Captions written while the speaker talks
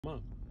Mom,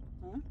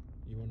 Huh?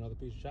 you want another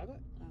piece of chocolate?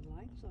 I'd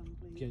like some,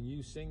 please. Can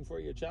you sing for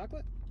your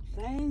chocolate?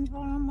 Sing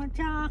for my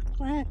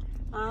chocolate,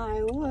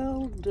 I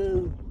will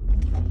do.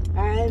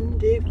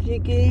 And if you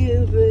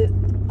give it,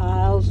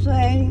 I'll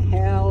say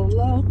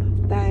hello,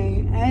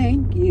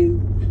 thank you.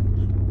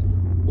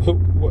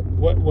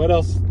 What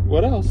else?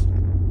 What else?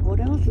 What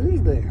else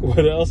is there?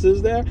 What else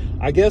is there?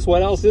 I guess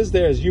what else is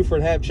there is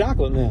Uford have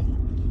chocolate now.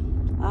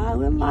 I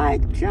would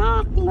like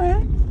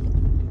chocolate.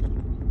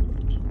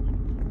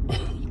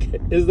 Okay.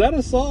 Is that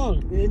a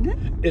song? Isn't it?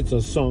 It's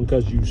a song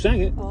because you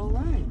sang it. All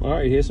right. All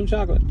right, here's some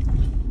chocolate.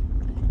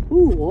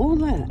 Ooh, all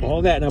that.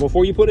 All that. Now,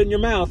 before you put it in your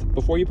mouth,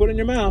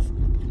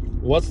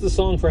 what's the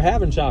song for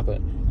having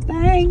chocolate?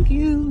 Thank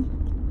you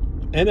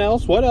And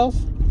else? What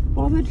else?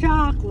 for the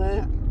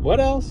chocolate. What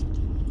else?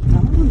 I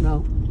don't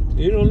know.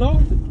 You don't know?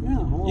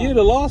 No. You're at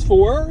a loss for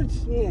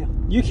words? Yeah.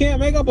 You can't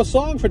make up a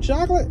song for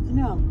chocolate?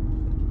 No.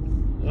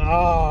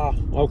 Ah,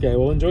 okay.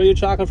 Well, enjoy your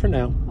chocolate for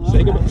now. All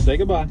Say right.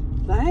 goodbye.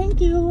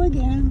 Thank you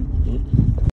again.